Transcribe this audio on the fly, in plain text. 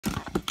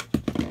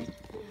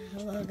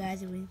Hello guys,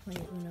 we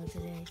playing Uno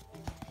today.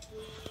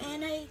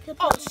 And I could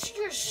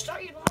you're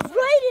starting off. Write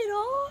it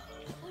off!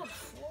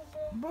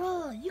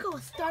 Bro, you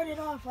gonna start it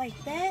off like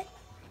that?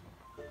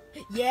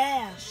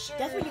 Yeah, sure.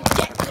 That's what you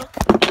get.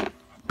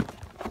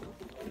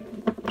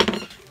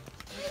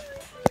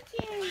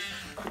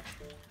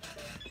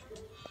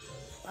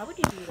 Why would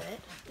you do that?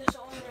 That's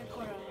the only red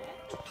card I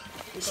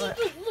had. See, look.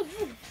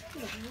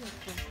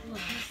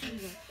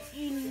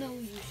 You know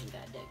you see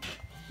that deck.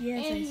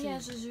 Yes, and I he see.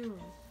 has a 0.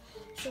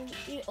 So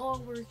it all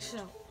works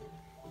out.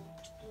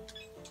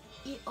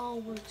 It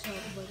all works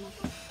out, buddy.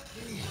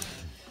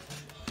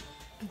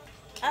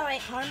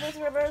 Alright, harmless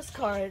reverse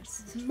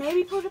cards.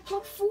 Maybe put a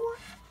 +4.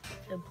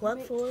 The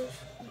plug 4.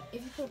 If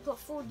you put a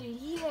 +4, then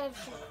he has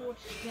 +4.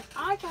 Then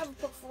I have a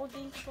 +4,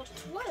 then he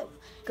 +12.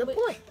 Good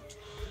point.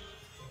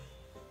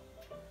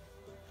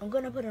 I'm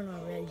gonna put it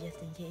on red just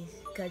in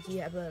case, cause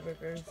you have a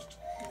reverse.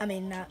 I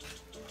mean, not.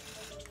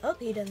 Oh,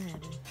 he doesn't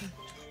have it.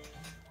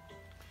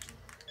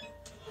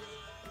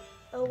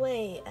 Oh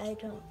wait, I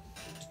don't.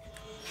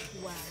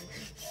 Wow.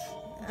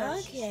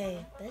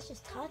 Okay, that's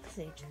just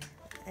toxic.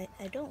 I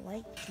don't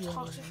like you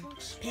Toxic anymore.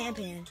 ones? Pan.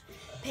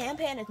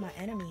 Pan is my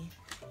enemy.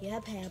 Yeah,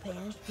 Pan.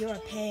 You're a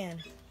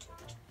pan.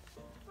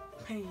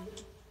 Pain.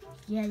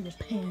 Yeah, you're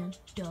pan.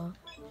 Duh.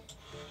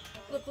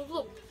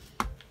 Look.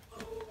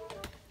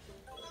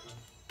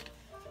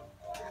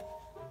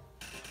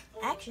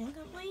 Action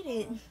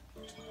completed.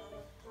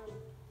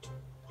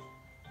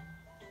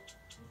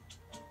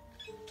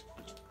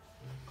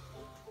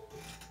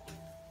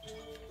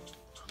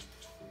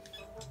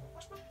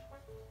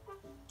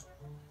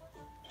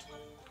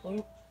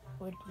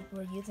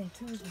 We're using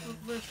twos now.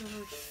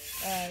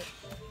 Reverse. Alright.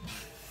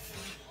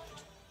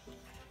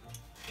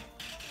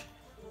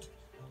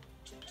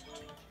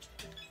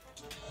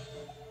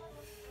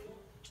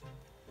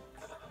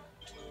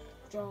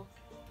 Draw.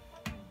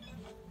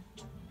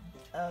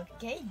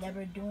 Okay,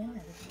 never doing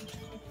that.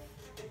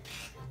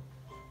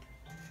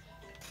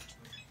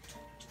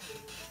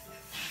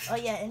 Oh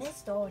yeah, and it's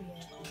stalled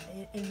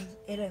yet.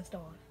 It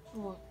installed.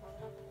 What?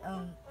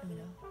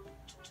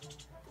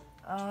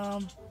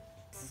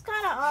 This is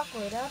kind of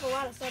awkward. I have a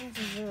lot of 7s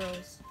and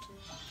 0s.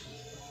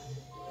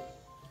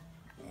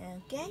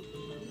 Okay.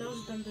 That was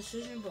a dumb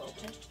decision, but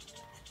okay.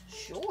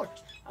 Sure.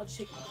 I'll just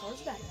take my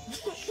cards back.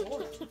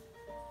 Sure.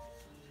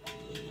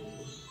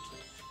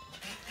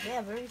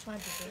 Yeah, very fun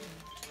decision.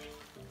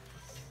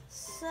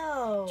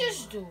 So.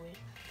 Just do it.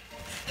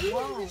 Even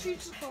Why? if you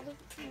change the color.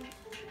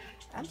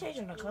 I'm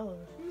changing the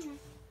color.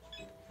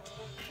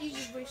 You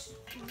just wasted.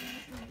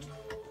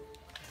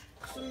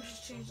 So we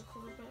just change the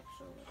color back,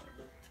 so whatever.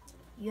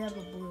 You have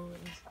a blue.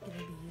 It's gonna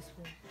be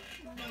useful.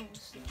 No,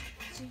 it's not.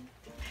 See?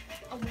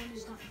 A 1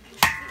 is not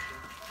useful.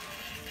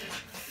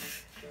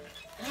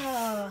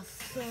 Oh,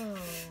 so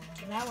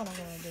now what I'm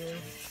gonna do?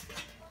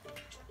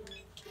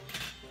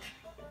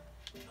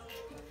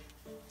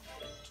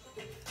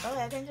 Oh,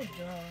 I can just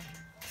draw.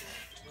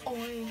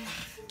 Oi.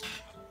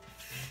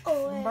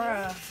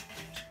 Bruh.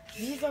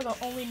 These are the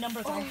only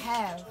numbers I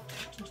have.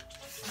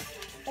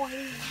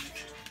 Oi.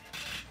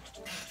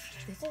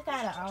 This is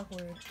kind of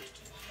awkward.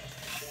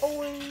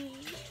 Oi.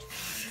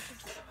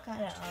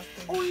 Kind of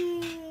awkward.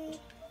 Oi.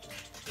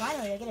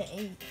 Finally, I get an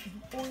 8.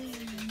 Oi.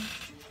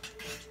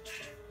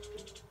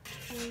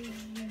 Oi.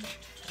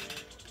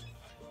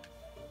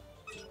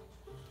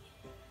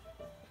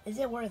 Is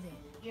it worth it?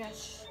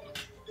 Yes.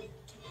 You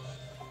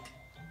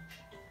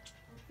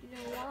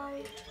know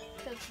why?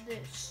 Because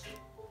this.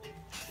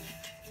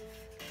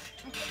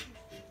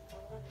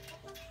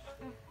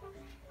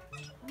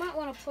 Might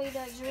want to play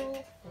that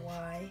 0.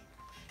 Why?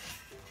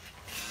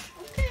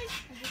 Okay. I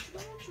guess you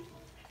don't want to.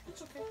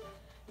 It's okay.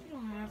 You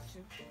don't have to.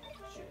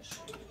 Just.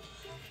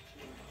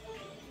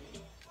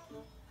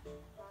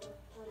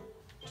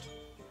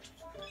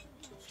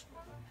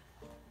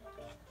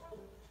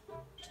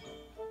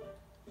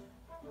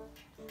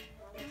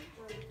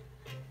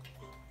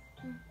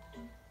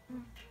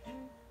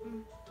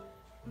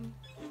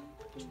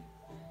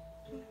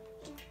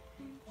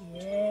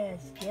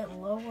 Yes, get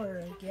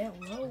lower.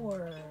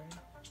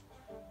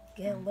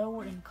 Get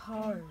lower in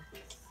cards.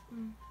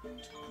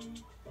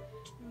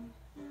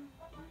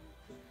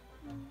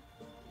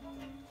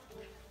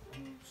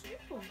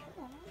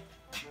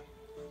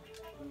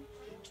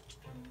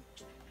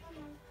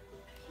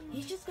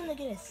 He's just gonna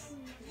get his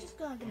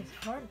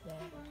card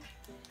back.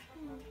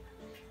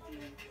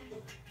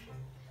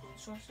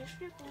 So I said,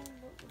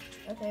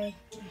 Okay.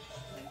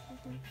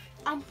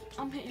 I'm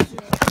hitting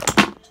 0.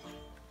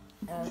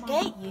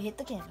 Okay, you hit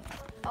the camera.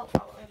 Oh,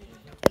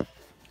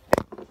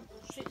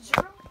 shit,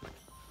 0?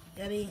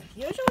 I mean,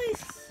 your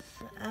choice.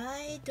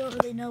 I don't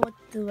really know what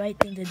the right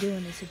thing to do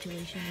in this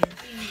situation is.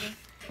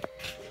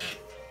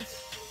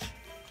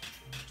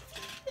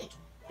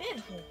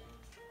 Beautiful.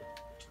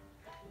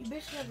 You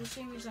basically have the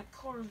same exact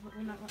cards, but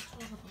we're not going to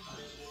talk about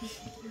it.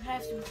 You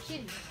have to be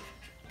kidding.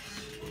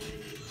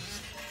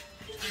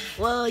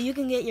 Well, you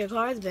can get your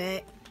cards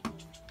back.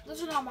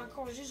 Those are not my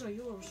cards, these are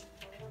yours.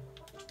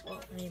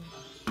 Well, I mean,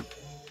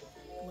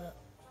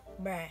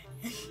 bruh.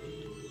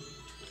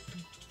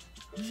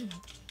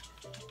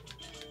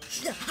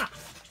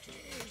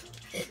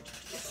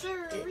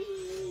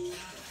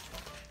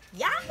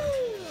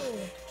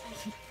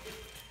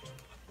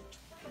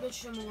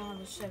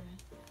 it's 7.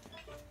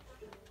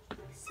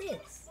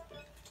 6.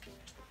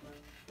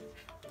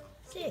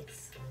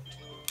 6.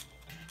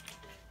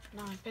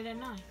 9. Pay that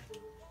 9.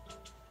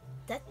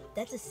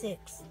 That's a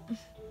 6.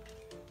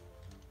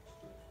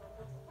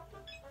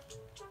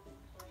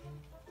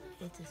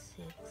 It's a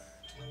 6.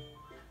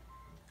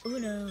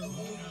 Uno.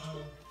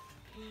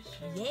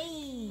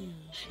 Yay!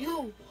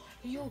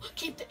 You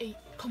keep the 8.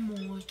 Come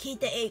on. Keep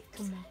the 8.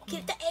 Come on.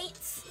 Keep the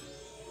 8s.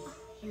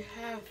 You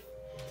have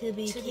To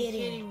be to be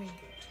kidding. kidding me.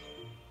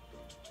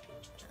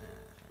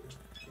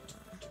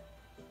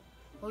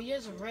 Oh, he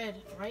has a red,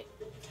 right?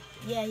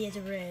 Yeah, he has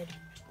a red.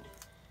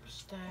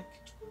 Stack.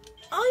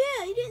 Oh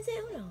yeah, he didn't say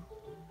Uno.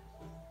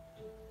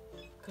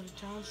 Could have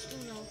challenged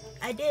Uno.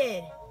 I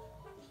did.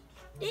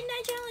 Didn't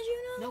I challenge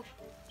Uno? Nope.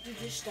 You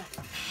just stack.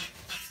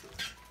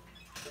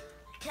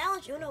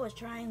 Challenge Uno was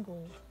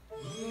triangle. No,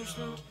 it's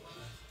not.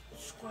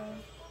 Square.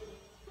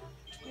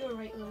 You're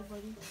right, little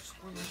buddy.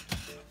 Square.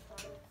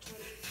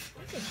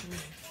 Look at you.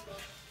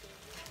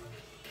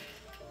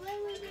 Why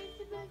would you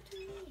give it back to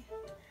me?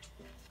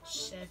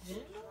 7.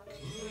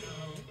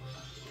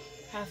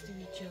 Have to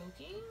be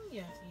joking.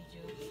 You have to be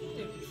joking.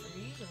 There'll be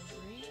free. No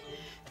free.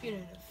 Get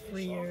it a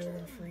Freer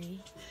than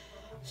free.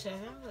 7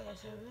 plus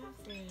 7.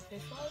 3 and 5.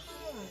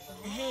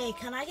 5. Hey,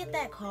 can I get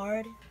that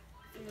card?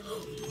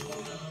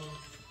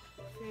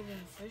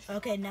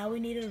 Okay, now we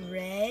need a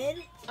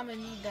red. I'm gonna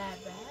need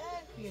that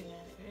back. Fear than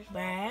fish.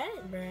 Brad.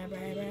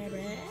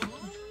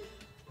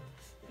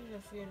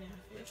 Fear than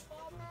fish.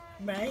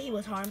 Brad, he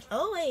was harmed.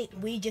 Oh wait,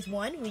 we just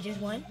won. We just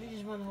won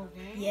the whole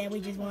game. Yeah, we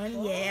just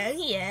won.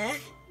 Yeah.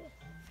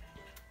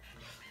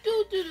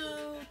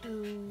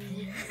 Do.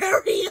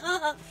 Hurry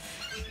up.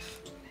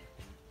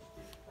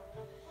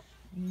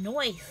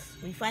 Nice.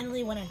 We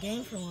finally won a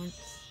game for once.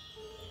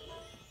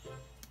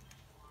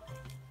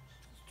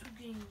 2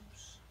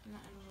 games.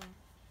 Not in a row.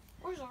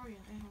 Where's Arya?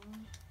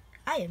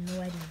 I have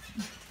no idea.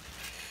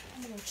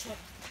 I'm gonna check.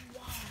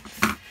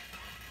 Wow.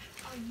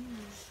 I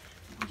use.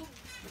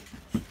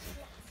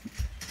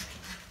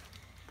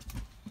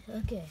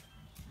 Okay.